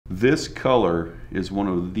This color is one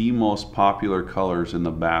of the most popular colors in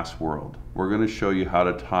the bass world. We're going to show you how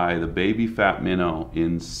to tie the baby fat minnow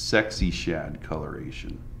in sexy shad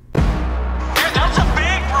coloration. Dude, that's a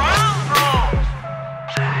big brown.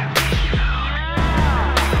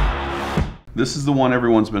 This is the one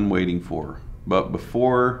everyone's been waiting for. But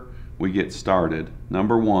before we get started,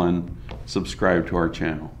 number one, subscribe to our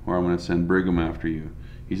channel, or I'm going to send Brigham after you.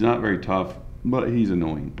 He's not very tough, but he's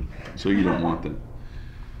annoying, so you don't want that.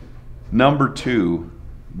 Number two,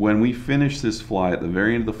 when we finish this fly, at the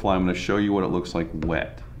very end of the fly, I'm going to show you what it looks like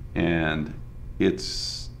wet, and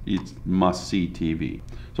it's must-see TV.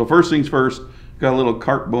 So first things first, got a little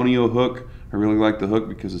Carp Bonio hook. I really like the hook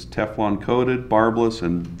because it's Teflon coated, barbless,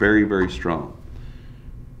 and very, very strong.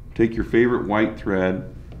 Take your favorite white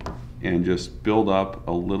thread and just build up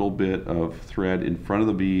a little bit of thread in front of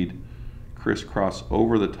the bead, crisscross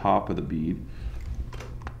over the top of the bead,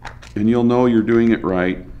 and you'll know you're doing it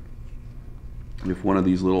right if one of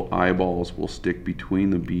these little eyeballs will stick between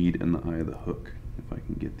the bead and the eye of the hook, if I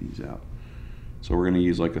can get these out. So we're going to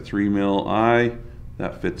use like a 3 mil eye.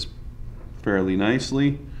 That fits fairly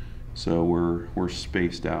nicely, so we're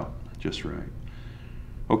spaced out just right.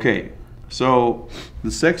 Okay, so the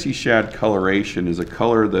sexy shad coloration is a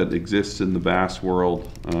color that exists in the bass world.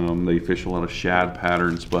 They fish a lot of shad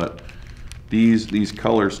patterns, but these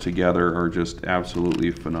colors together are just absolutely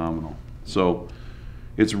phenomenal. So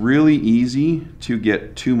it's really easy to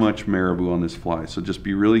get too much marabou on this fly, so just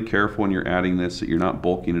be really careful when you're adding this that you're not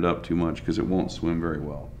bulking it up too much because it won't swim very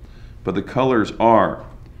well. But the colors are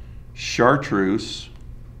chartreuse,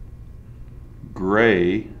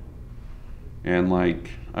 gray, and like,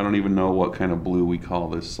 I don't even know what kind of blue we call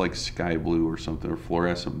this, like sky blue or something, or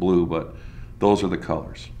fluorescent blue, but those are the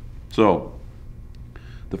colors. So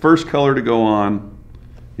the first color to go on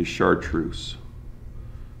is chartreuse.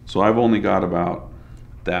 So I've only got about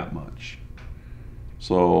that much.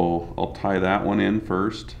 So I'll tie that one in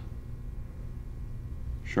first.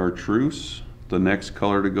 Chartreuse. The next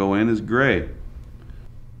color to go in is gray.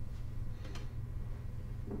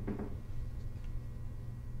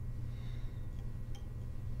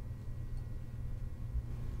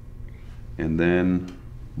 And then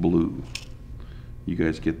blue. You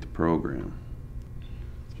guys get the program.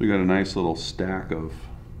 So we got a nice little stack of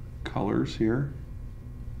colors here.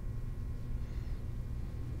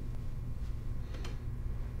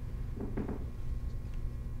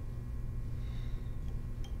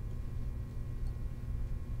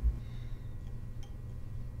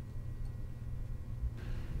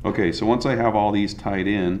 Okay, so once I have all these tied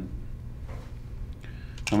in,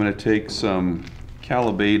 I'm going to take some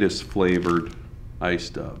Calabatus flavored ice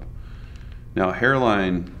dub. Now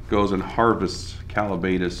Hairline goes and harvests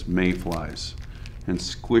Calabatus mayflies and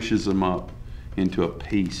squishes them up into a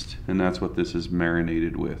paste, and that's what this is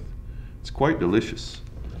marinated with. It's quite delicious.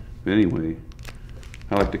 But anyway,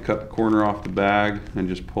 I like to cut the corner off the bag and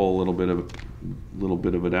just pull a little bit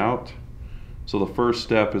of it out. So the first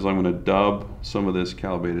step is I'm going to dub some of this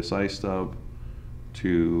Calabatus ice dub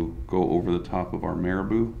to go over the top of our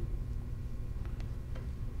marabou.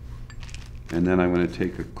 And then I'm going to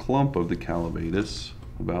take a clump of the Calabatus,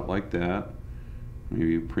 about like that.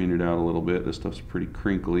 Maybe preen it out a little bit. This stuff's pretty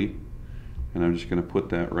crinkly. And I'm just going to put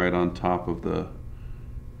that right on top of the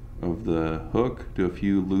hook, do a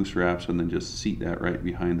few loose wraps, and then just seat that right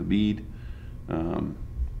behind the bead.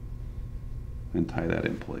 And tie that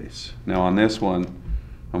in place. Now on this one,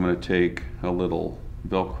 I'm going to take a little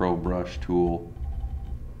Velcro brush tool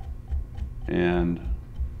and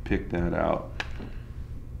pick that out.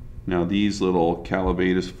 Now these little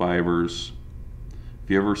Calabatus fibers,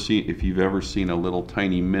 if you've ever seen a little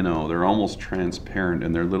tiny minnow, they're almost transparent,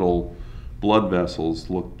 and their little blood vessels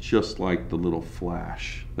look just like the little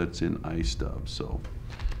flash that's in ice dub. So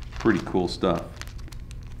pretty cool stuff.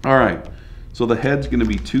 All right, so the head's going to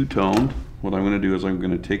be two-toned. What I'm going to do is I'm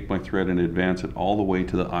going to take my thread and advance it all the way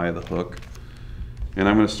to the eye of the hook. And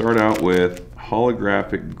I'm going to start out with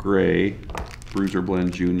holographic gray Bruiser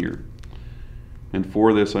Blend Junior. And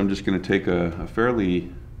for this, I'm just going to take a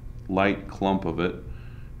fairly light clump of it,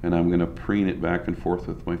 and I'm going to preen it back and forth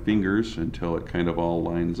with my fingers until it kind of all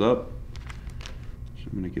lines up. So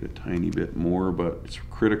I'm going to get a tiny bit more, but it's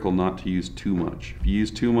critical not to use too much. If you use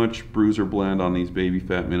too much Bruiser Blend on these baby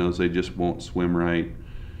fat minnows, they just won't swim right.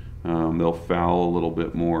 They'll foul a little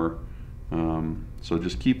bit more, so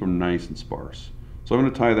just keep them nice and sparse. So I'm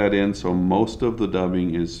going to tie that in so most of the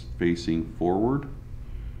dubbing is facing forward,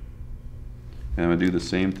 and I'm going to do the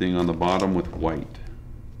same thing on the bottom with white.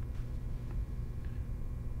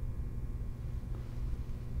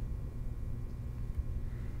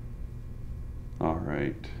 All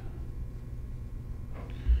right.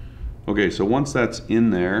 Okay, so once that's in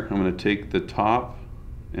there, I'm going to take the top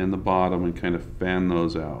and the bottom and kind of fan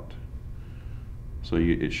those out. So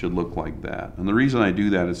it should look like that. And the reason I do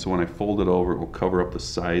that is so when I fold it over, it will cover up the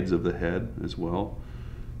sides of the head as well.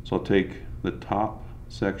 So I'll take the top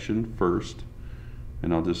section first,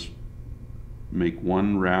 and I'll just make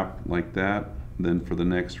one wrap like that. Then for the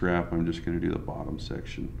next wrap, I'm just going to do the bottom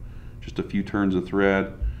section. Just a few turns of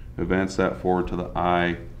thread, advance that forward to the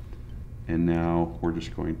eye, and now we're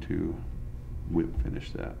just going to whip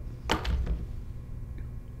finish that.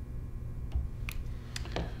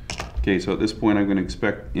 Okay, so at this point I'm going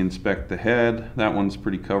to inspect the head. That one's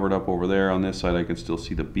pretty covered up over there. On this side I can still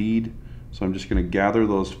see the bead. So I'm just going to gather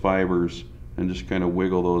those fibers and just kind of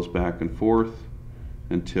wiggle those back and forth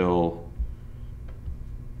until,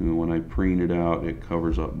 you know, when I preen it out, it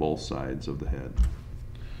covers up both sides of the head.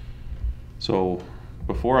 So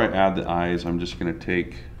before I add the eyes, I'm just going to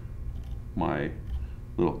take my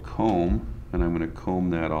little comb and I'm going to comb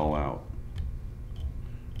that all out.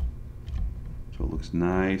 So it looks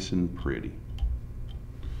nice and pretty.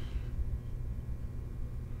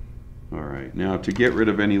 Alright, now to get rid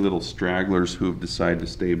of any little stragglers who have decided to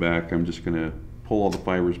stay back, I'm just going to pull all the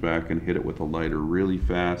fibers back and hit it with a lighter really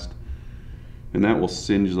fast. And that will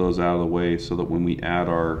singe those out of the way so that when we add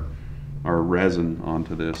our resin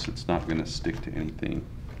onto this, it's not going to stick to anything.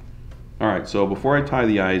 Alright, so before I tie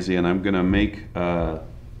the eyes in, I'm going to make a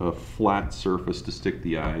flat surface to stick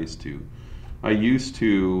the eyes to. I used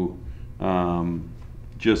to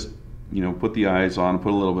just, you know, put the eyes on,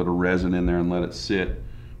 put a little bit of resin in there and let it sit.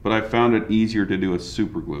 But I found it easier to do with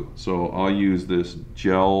super glue. So I'll use this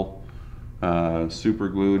gel super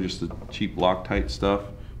glue, just the cheap Loctite stuff.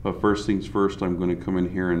 But first things first, I'm going to come in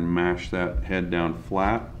here and mash that head down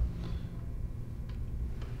flat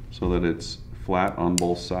so that it's flat on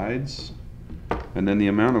both sides. And then the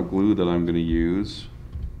amount of glue that I'm going to use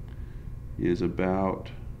is about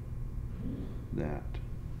that.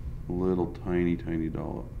 A little tiny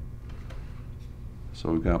dollop.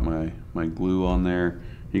 So we've got my glue on there.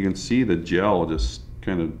 You can see the gel just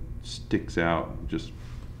kind of sticks out, just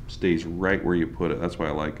stays right where you put it. That's why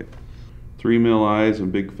I like it. 3mm eyes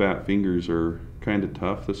and big fat fingers are kind of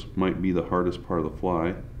tough. This might be the hardest part of the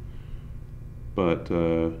fly. But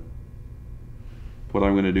what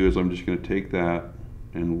I'm going to do is I'm just going to take that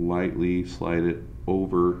and lightly slide it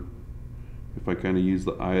over. If I kind of use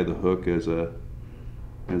the eye of the hook as a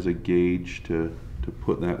gauge to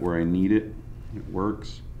put that where I need it, it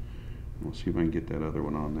works. We'll see if I can get that other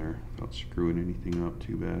one on there without screwing anything up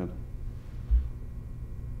too bad.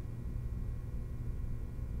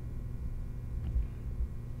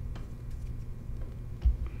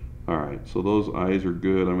 Alright, so those eyes are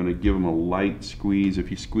good. I'm going to give them a light squeeze.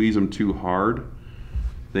 If you squeeze them too hard,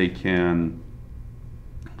 they can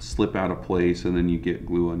slip out of place and then you get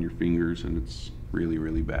glue on your fingers and it's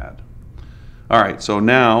really bad. Alright, so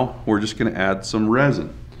now we're just going to add some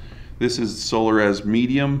resin. This is Solarez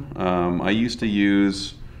medium. I used to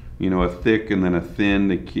use, you know, a thick and then a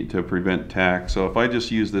thin to prevent tack. So if I just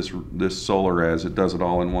use this Solarez, it does it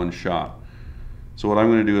all in one shot. So what I'm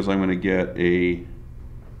going to do is I'm going to get a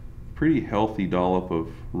pretty healthy dollop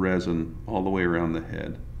of resin all the way around the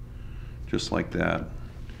head, just like that.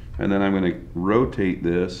 And then I'm going to rotate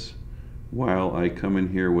this while I come in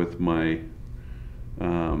here with my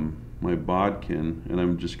my bodkin, and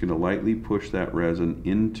I'm just going to lightly push that resin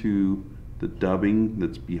into the dubbing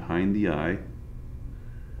that's behind the eye,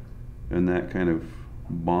 and that kind of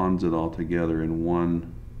bonds it all together in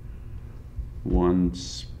one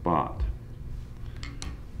spot.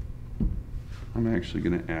 I'm actually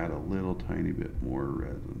going to add a little tiny bit more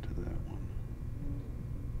resin to that one.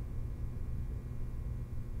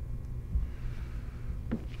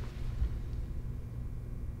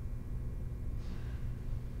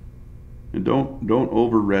 And don't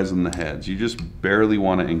over resin the heads. You just barely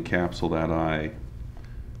want to encapsulate that eye.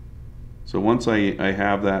 So once I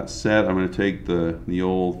have that set, I'm going to take the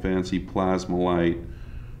old fancy plasma light.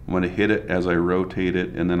 I'm going to hit it as I rotate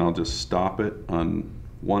it, and then I'll just stop it on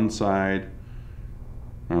one side.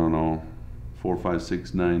 I don't know, 4, 5,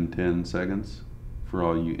 6, 9, 10 seconds for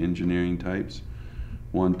all you engineering types.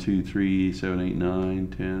 1, 2, 3, 7, 8, 9,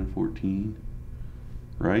 10, 14.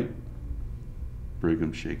 Right?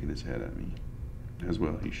 Brigham's shaking his head at me, as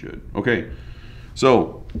well he should. Okay,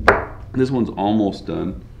 so this one's almost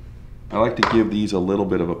done. I like to give these a little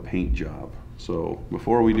bit of a paint job. So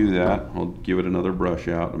before we do that, I'll give it another brush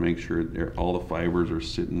out to make sure all the fibers are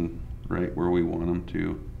sitting right where we want them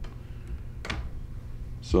to.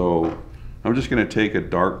 So I'm just going to take a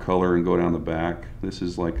dark color and go down the back. This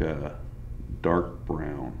is like a dark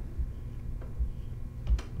brown.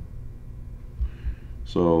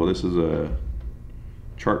 So this is a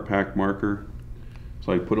chart pack marker.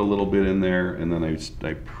 So I put a little bit in there and then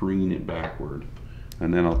I preen it backward.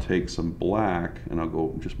 And then I'll take some black and I'll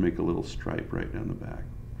go just make a little stripe right down the back.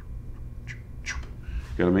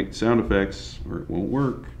 Gotta make sound effects or it won't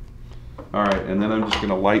work. All right, and then I'm just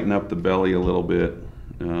gonna lighten up the belly a little bit,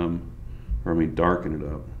 darken it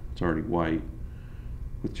up. It's already white,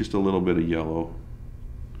 with just a little bit of yellow,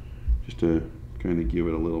 just to kind of give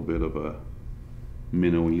it a little bit of a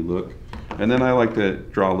minnowy look. And then I like to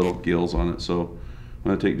draw little gills on it, so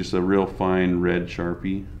I'm gonna take just a real fine red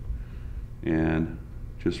Sharpie and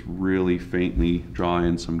just really faintly draw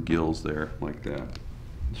in some gills there, like that.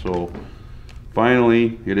 So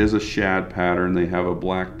finally, it is a shad pattern. They have a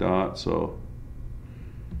black dot, so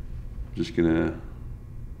I'm just gonna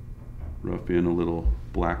rough in a little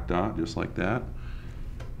black dot just like that.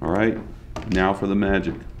 All right, now for the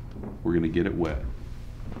magic. We're gonna get it wet.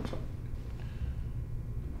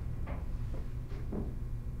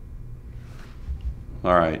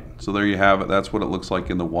 All right, so there you have it. That's what it looks like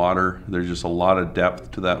in the water. There's just a lot of depth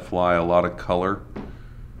to that fly, a lot of color.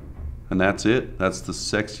 And that's it. That's the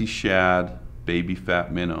Sexy Shad Baby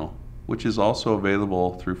Fat Minnow, which is also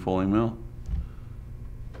available through Fulling Mill.